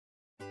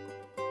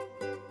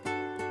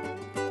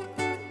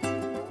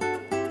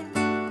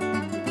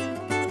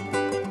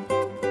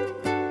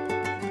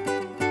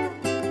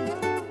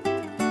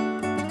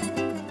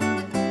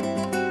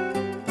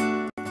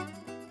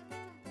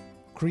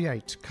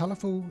Create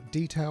colourful,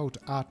 detailed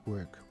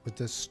artwork with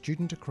this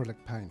student acrylic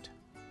paint.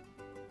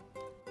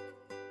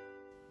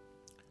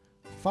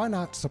 Fine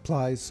Art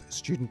Supplies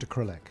student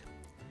acrylic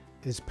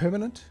is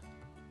permanent,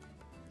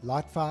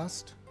 light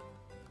fast,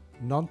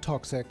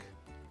 non-toxic,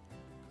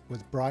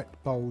 with bright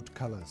bold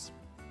colours.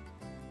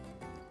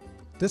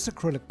 This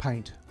acrylic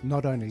paint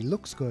not only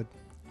looks good,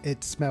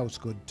 it smells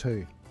good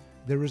too.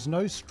 There is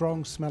no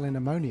strong smelling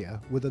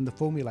ammonia within the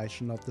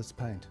formulation of this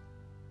paint.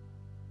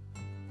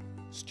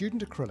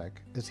 Student acrylic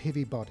is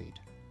heavy bodied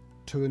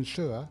to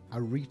ensure a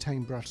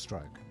retained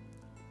brushstroke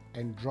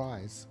and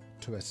dries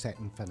to a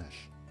satin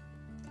finish.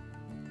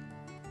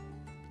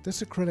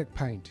 This acrylic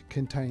paint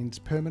contains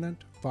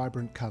permanent,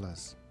 vibrant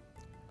colours,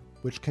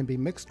 which can be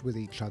mixed with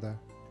each other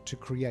to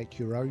create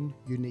your own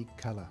unique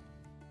colour.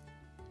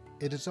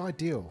 It is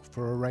ideal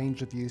for a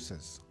range of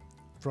uses,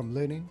 from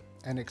learning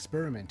and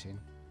experimenting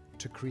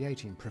to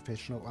creating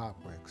professional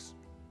artworks.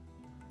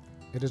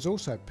 It is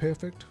also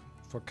perfect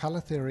for colour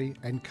theory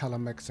and colour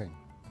mixing.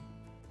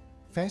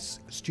 FAS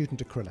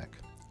student acrylic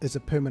is a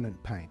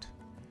permanent paint,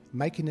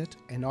 making it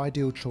an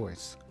ideal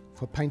choice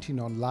for painting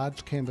on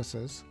large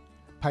canvases,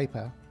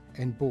 paper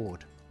and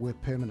board where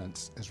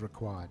permanence is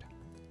required.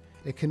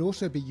 It can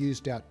also be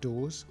used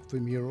outdoors for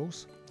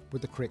murals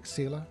with the correct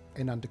sealer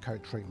and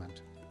undercoat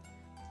treatment.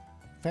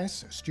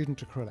 FAS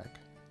student acrylic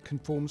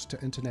conforms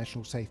to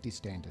international safety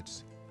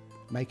standards,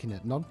 making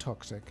it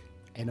non-toxic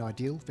and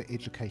ideal for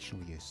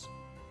educational use.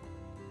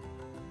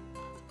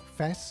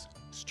 FAS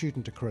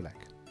student acrylic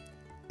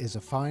is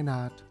a fine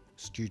art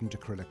student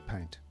acrylic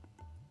paint.